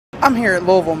I'm here at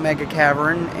Louisville Mega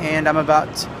Cavern, and I'm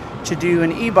about to do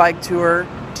an e-bike tour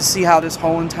to see how this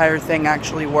whole entire thing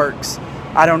actually works.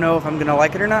 I don't know if I'm going to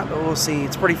like it or not, but we'll see.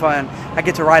 It's pretty fun. I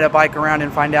get to ride a bike around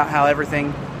and find out how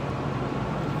everything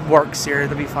works here.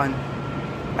 It'll be fun,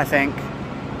 I think.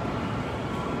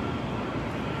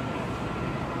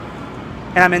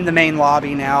 And I'm in the main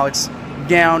lobby now. It's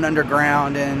down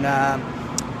underground, and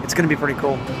it's going to be pretty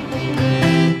cool.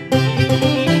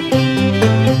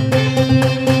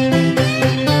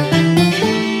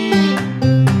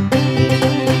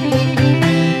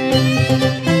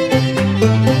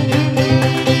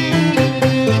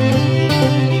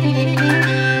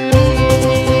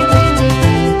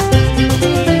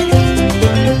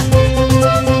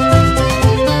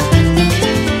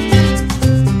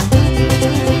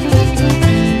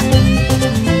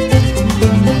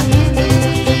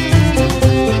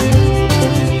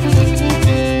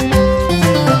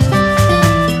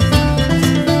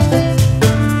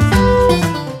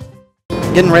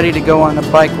 Getting ready to go on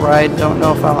a bike ride. Don't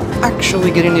know if I'll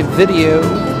actually get any video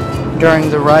during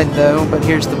the ride though, but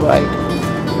here's the bike.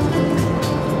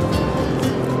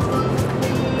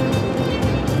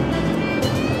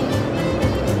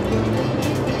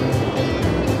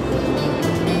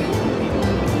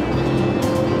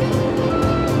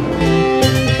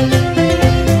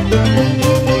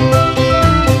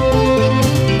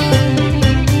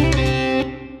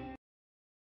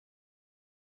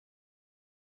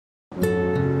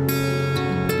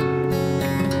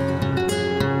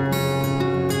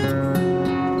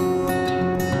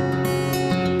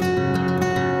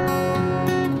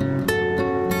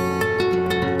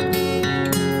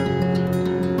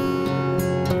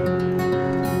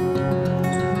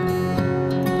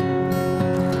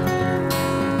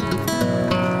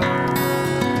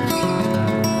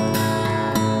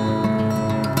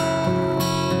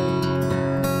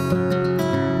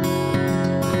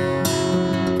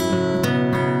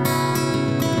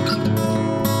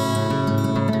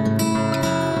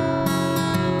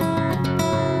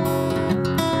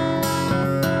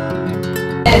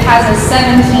 It has a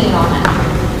 17 on it.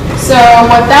 So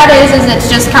what that is it's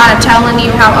just kind of telling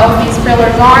you how old these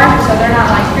pillars are. So they're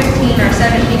not like 15 or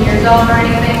 17 years old or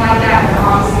anything like that. They're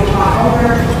obviously a lot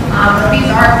older. But these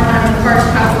are one of the first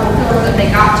couple of pillars that they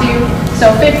got to.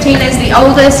 So 15 is the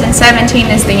oldest and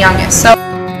 17 is the youngest. So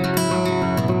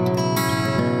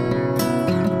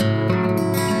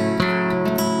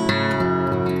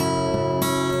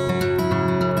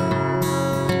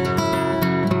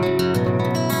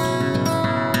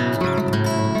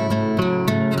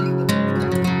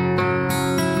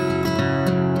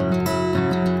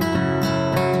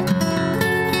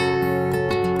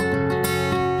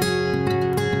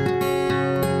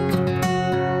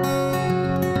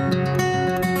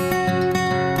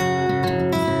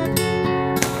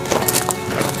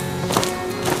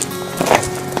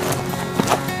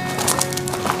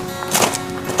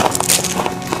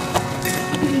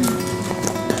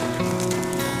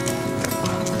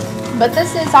but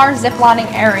this is our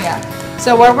ziplining area.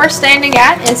 So where we're standing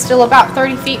at is still about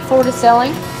 30 feet floor to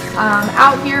ceiling.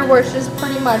 Out here where it's just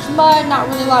pretty much mud, not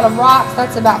really a lot of rocks,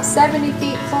 that's about 70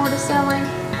 feet floor to ceiling.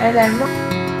 And then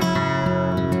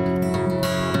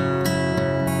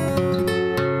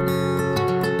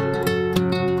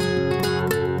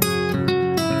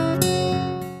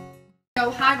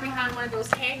go hide behind one of those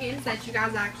canyons that you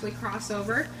guys actually cross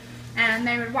over. And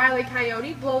they would Wile E.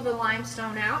 Coyote blow the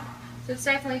limestone out. So it's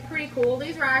definitely pretty cool.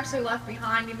 These were actually left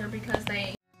behind either because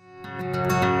they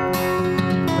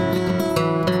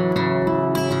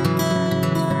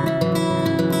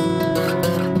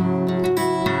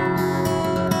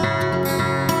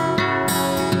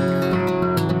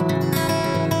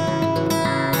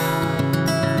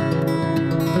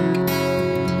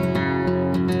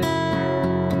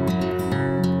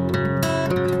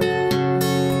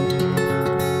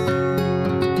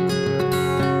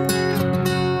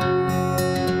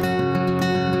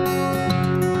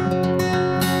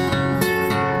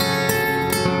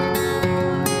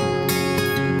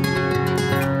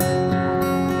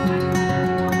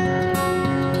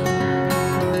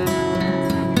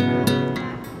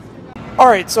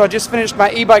Alright, so I just finished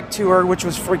my e-bike tour, which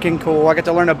was freaking cool. I got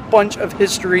to learn a bunch of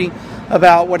history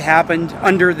about what happened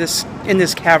under this, in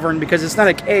this cavern, because it's not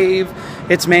a cave,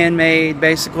 it's man-made.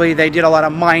 Basically, they did a lot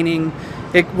of mining.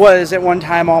 It was at one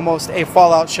time almost a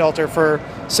fallout shelter for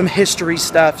some history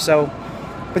stuff. So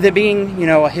with it being, you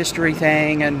know, a history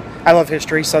thing, and I love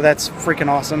history, so that's freaking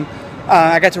awesome.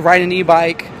 I got to ride an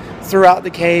e-bike throughout the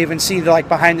cave and see the like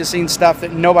behind the scenes stuff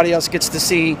that nobody else gets to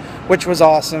see, which was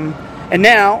awesome. And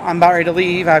now I'm about ready to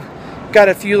leave. I've got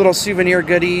a few little souvenir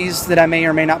goodies that I may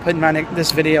or may not put in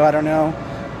this video, I don't know.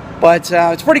 But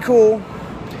it's pretty cool.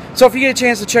 So if you get a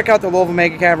chance to check out the Louisville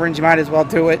Mega Caverns, you might as well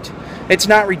do it. It's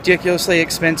not ridiculously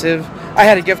expensive. I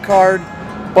had a gift card,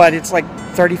 but it's like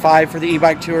 $35 for the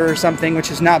e-bike tour or something,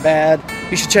 which is not bad.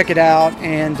 You should check it out,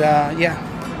 and yeah.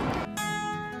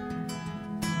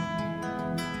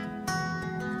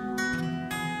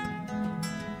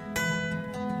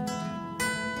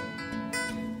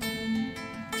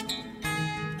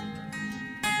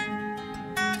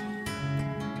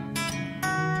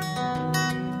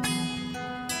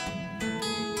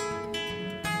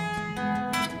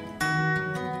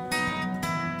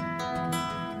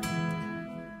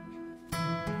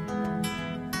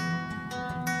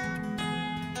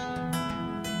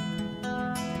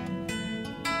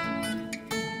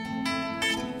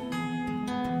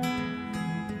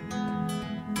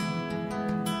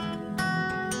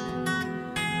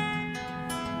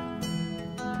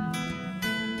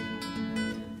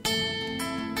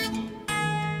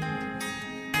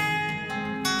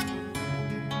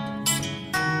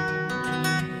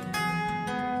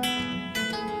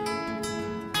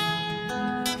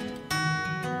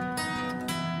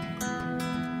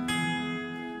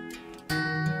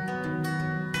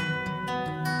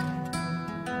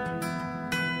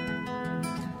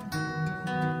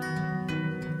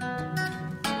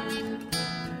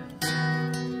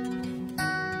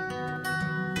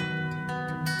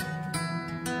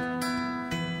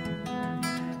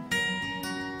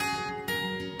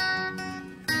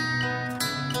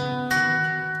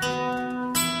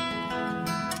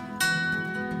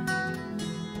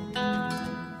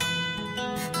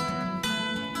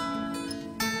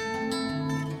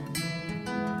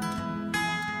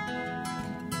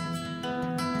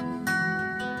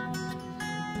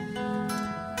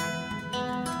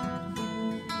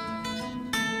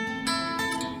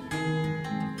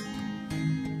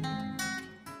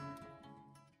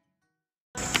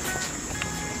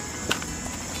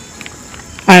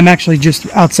 I'm actually just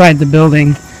outside the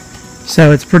building,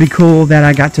 so it's pretty cool that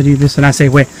I got to do this. And I say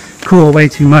cool way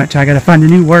too much. I gotta find a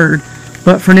new word.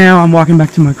 But for now, I'm walking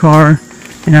back to my car,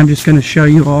 and I'm just gonna show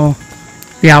you all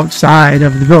the outside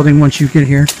of the building once you get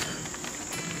here.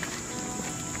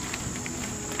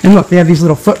 And look, they have these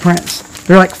little footprints.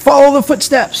 They're like, follow the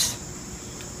footsteps,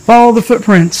 follow the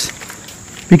footprints,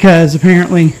 because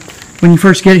apparently when you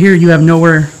first get here, you have no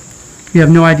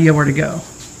idea where to go.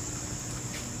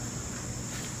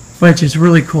 Which is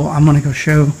really cool. I'm gonna go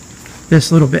show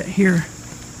this little bit here.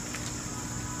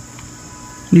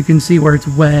 You can see where it's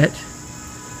wet,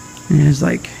 and it's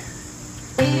like,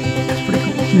 it's pretty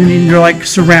cool. And then you're like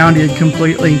surrounded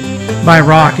completely by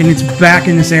rock, and it's back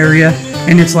in this area,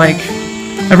 and it's like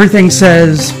everything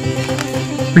says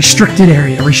restricted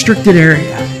area,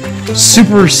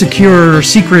 super secure,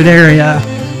 secret area,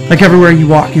 like everywhere you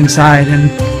walk inside.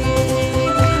 And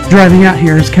driving out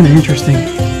here is kind of interesting.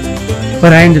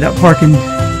 But I ended up parking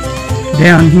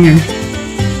down here.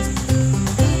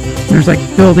 There's like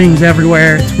buildings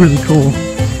everywhere. It's really cool.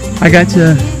 I got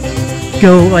to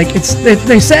go, like,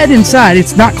 they said inside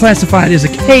it's not classified as a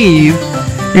cave.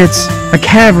 It's a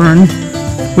cavern,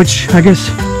 which I guess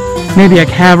maybe a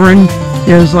cavern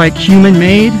is like human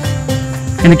made,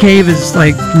 and a cave is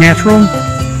like natural.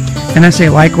 And I say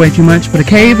like way too much, but a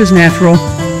cave is natural,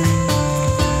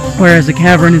 whereas a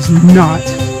cavern is not.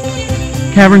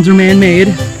 Caverns are man-made,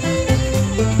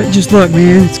 but just look,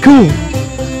 man, it's cool.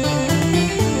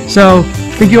 So,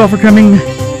 thank you all for coming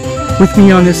with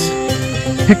me on this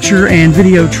picture and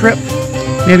video trip.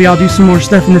 Maybe I'll do some more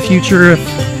stuff in the future if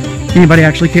anybody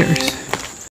actually cares.